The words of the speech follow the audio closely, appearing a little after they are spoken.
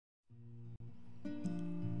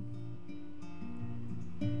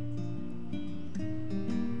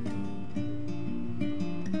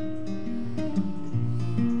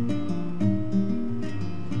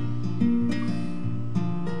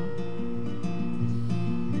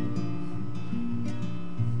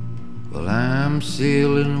I'm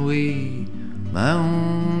sailing away, my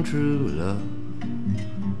own true love.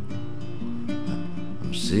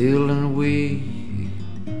 I'm sailing away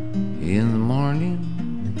in the morning.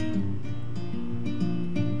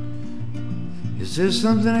 Is there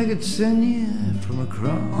something I could send you from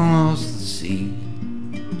across the sea?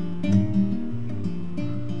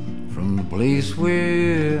 From the place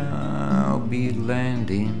where I'll be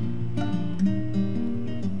landing.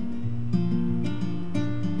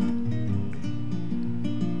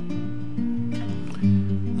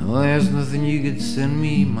 No, there's nothing you could send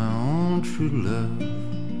me, my own true love.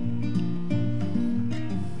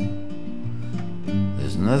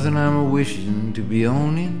 There's nothing I'm a-wishing to be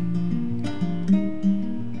owning.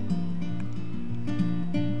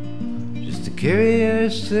 Just to carry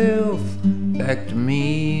yourself back to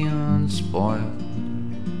me unspoiled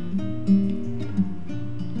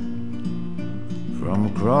from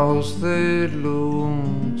across that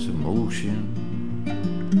lonesome ocean.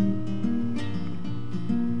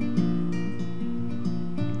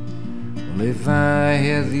 Well, if I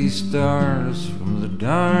had these stars from the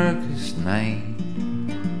darkest night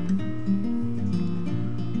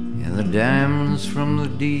and the diamonds from the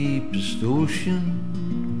deepest ocean,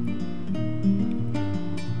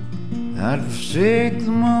 I'd forsake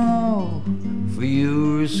them all for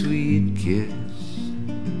your sweet kiss.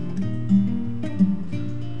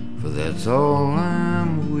 For that's all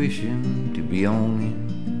I'm wishing to be owning.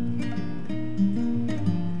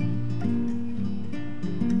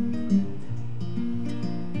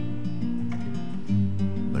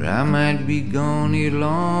 But I might be gone a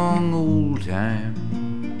long old time,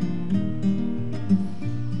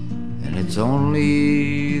 and it's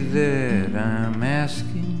only that I'm asking.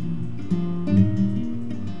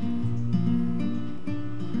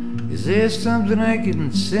 Is there something I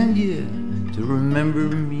can send you to remember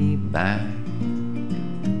me by,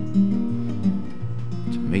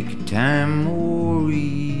 to make your time more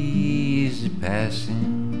easy passing?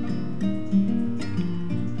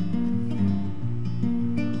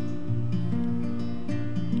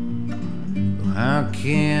 Well, how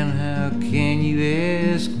can you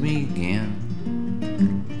ask me again?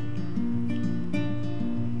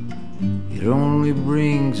 It only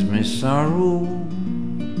brings me sorrow.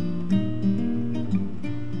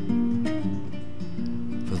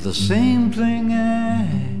 The same thing I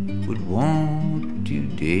would want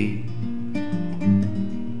today,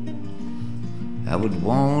 I would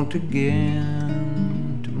want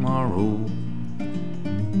again tomorrow.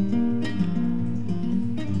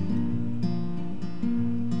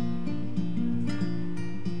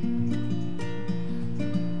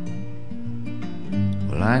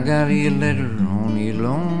 Well, I got a letter on a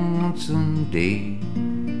lonesome day.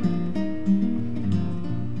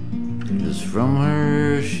 From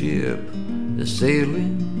her ship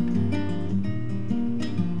a-sailing,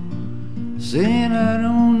 saying I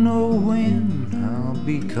don't know when I'll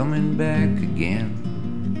be coming back again.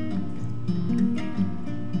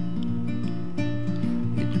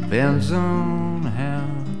 It depends on how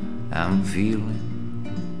I'm feeling.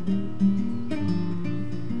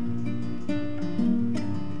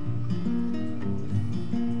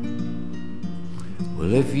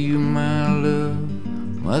 Well, if you, my love,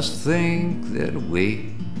 must think that way,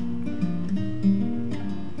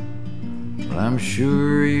 well, I'm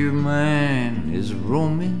sure your mind is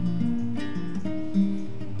roaming,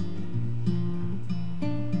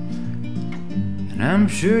 and I'm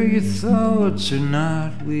sure your thoughts are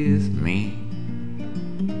not with me,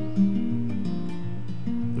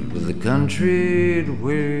 but with the country to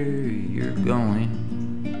where you're going.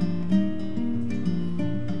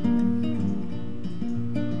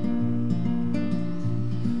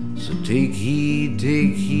 So take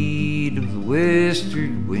heed of the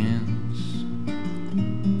western winds.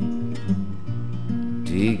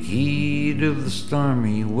 Take heed of the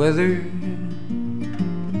stormy weather.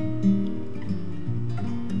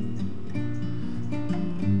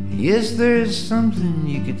 Yes, there's something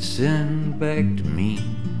you could send back to me.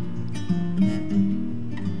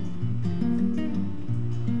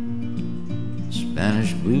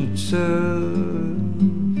 Spanish boots of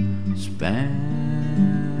Spanish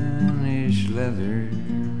leather.